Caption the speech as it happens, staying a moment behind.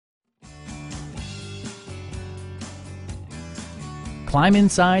Climb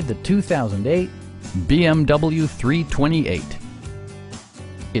inside the 2008 BMW 328.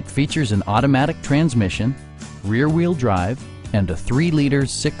 It features an automatic transmission, rear-wheel drive, and a 3-liter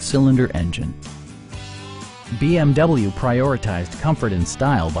 6-cylinder engine. BMW prioritized comfort and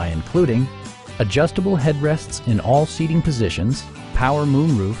style by including adjustable headrests in all seating positions, power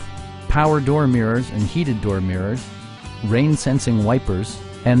moonroof, power door mirrors and heated door mirrors, rain-sensing wipers,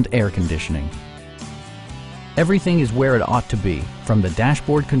 and air conditioning. Everything is where it ought to be, from the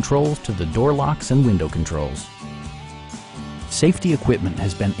dashboard controls to the door locks and window controls. Safety equipment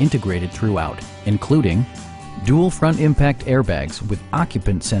has been integrated throughout, including dual front impact airbags with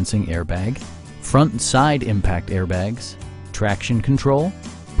occupant sensing airbag, front and side impact airbags, traction control,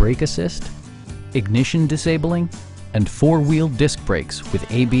 brake assist, ignition disabling, and 4-wheel disc brakes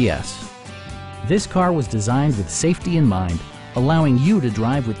with ABS. This car was designed with safety in mind, allowing you to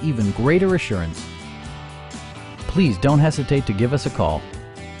drive with even greater assurance. Please don't hesitate to give us a call.